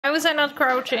Why was I not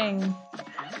crouching?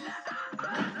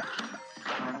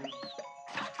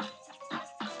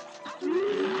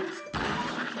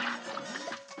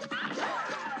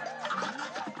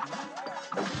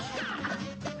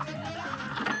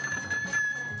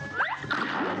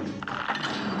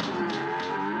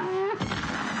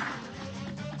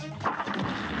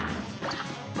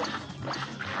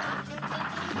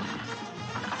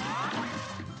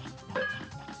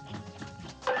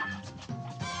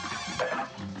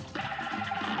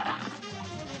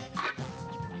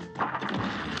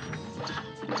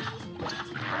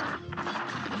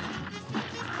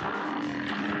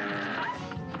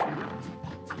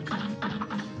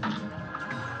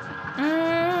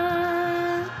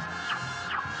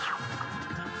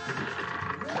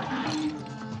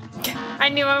 I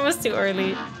knew I was too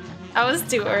early. I was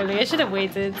too early. I should have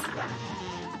waited.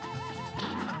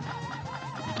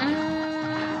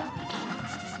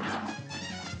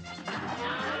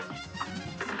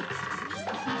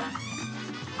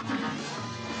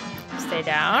 Stay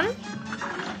down.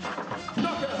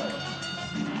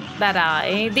 That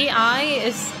eye. The eye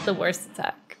is the worst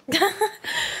attack.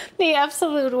 The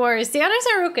absolute worst. The others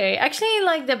are okay. Actually,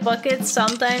 like the buckets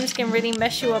sometimes can really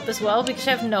mess you up as well because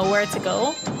you have nowhere to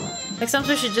go. Like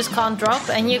sometimes you just can't drop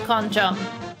and you can't jump.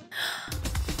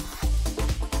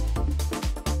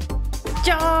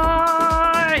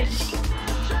 Josh!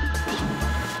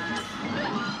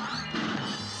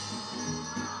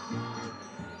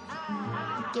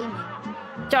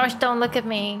 Josh, don't look at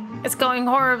me. It's going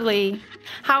horribly.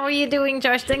 How are you doing,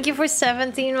 Josh? Thank you for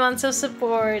 17 months of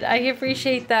support. I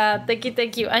appreciate that. Thank you,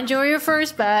 thank you. Enjoy your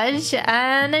first badge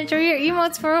and enjoy your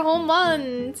emotes for a whole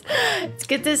month. It's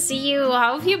good to see you.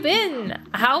 How have you been?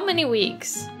 How many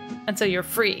weeks until you're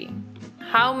free?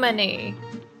 How many?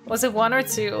 Was it 1 or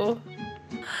 2?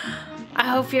 I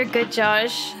hope you're good,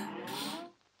 Josh.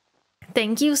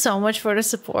 Thank you so much for the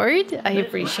support. I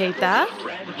appreciate that.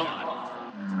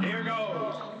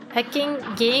 Hacking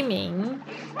Gaming.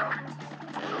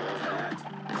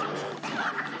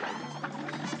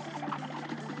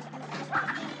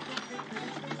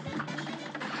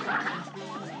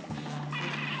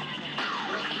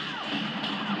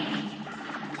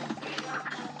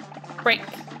 Break.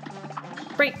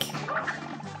 Break.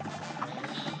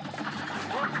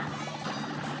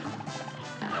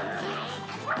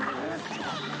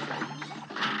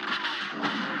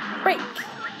 Break.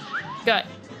 Good.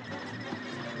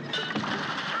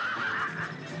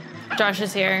 Josh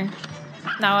is here.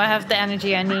 Now I have the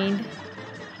energy I need.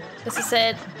 This is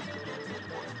it.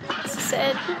 This is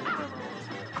it.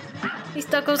 These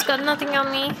tacos got nothing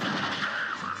on me.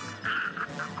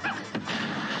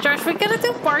 Josh, we gotta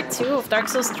do part 2 of Dark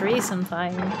Souls 3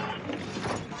 sometime.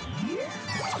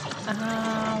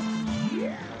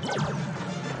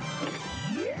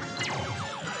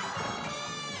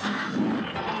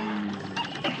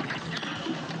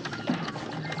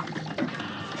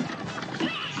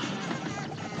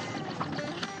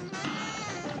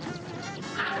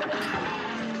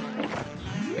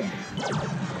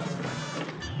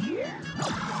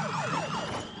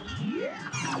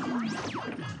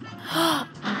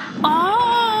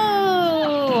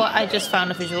 Oh! I just found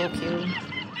a visual cue.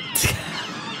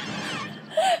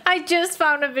 I just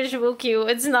found a visual cue.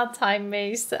 It's not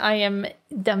time-based. I am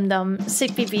dum-dum.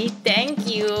 Sick BB. Thank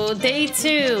you. Day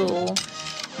 2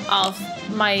 of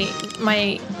my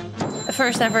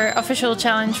first ever official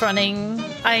challenge running.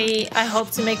 I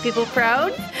hope to make people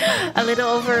proud. A little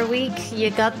over a week. You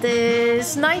got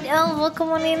this. Night Elf, welcome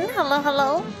on in. Hello,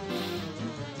 hello.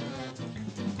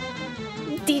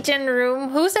 Degen room.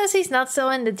 Who says he's not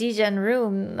still in the Degen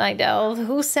room, Night Elf?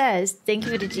 Who says? Thank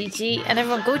you for the GG. And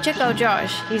everyone go check out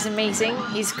Josh. He's amazing.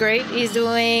 He's great. He's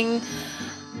doing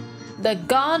the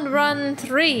Gone Run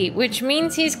 3, which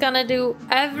means he's gonna do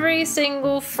every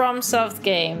single FromSoft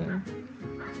game.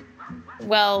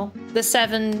 Well, the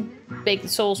 7 big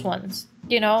Souls ones.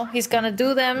 You know, he's gonna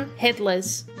do them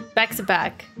hitless, back to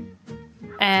back.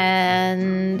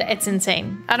 And it's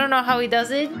insane. I don't know how he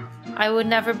does it. I would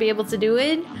never be able to do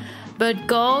it, but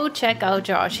go check out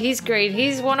Josh. He's great.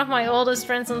 He's one of my oldest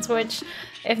friends on Twitch,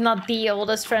 if not the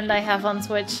oldest friend I have on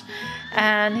Twitch,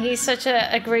 and he's such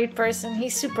a great person.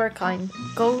 He's super kind.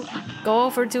 Go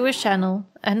over to his channel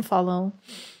and follow.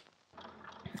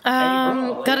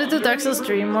 Gotta do Dark Souls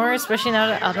 3 more, especially now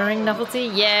the Elden Ring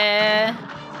novelty. Yeah,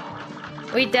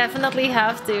 we definitely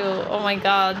have to. Oh my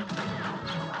god.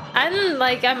 And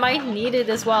like I might need it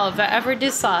as well if I ever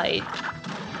decide.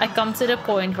 I come to the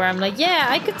point where I'm like, yeah,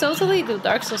 I could totally do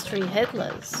Dark Souls 3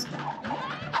 hitless.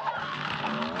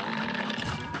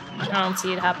 I don't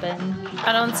see it happen.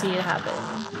 I don't see it happen.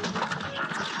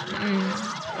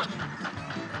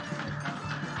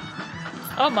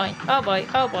 Oh boy, oh boy,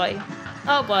 oh boy,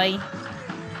 oh boy.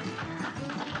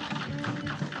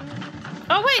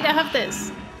 Oh wait, I have this.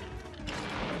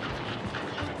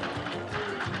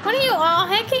 What are you all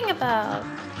hacking about?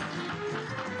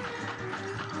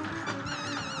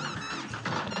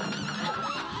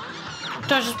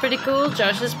 Josh is pretty cool.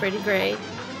 Josh is pretty great.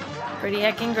 Pretty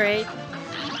heckin' great.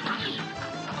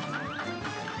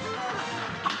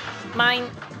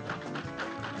 Mine.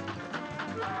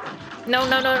 No,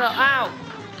 no, no, no. Ow.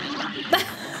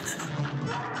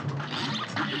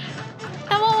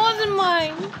 That one wasn't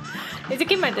mine. I need to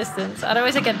keep my distance.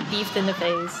 Otherwise I get beefed in the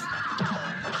face.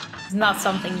 It's not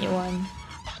something you want.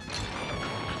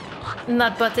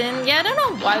 Nut button. Yeah, I don't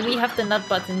know why we have the nut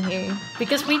button here.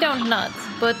 Because we don't nut.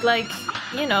 But like,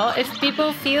 you know, if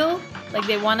people feel like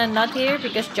they want a nut here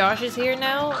because Josh is here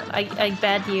now, I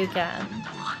bet you can.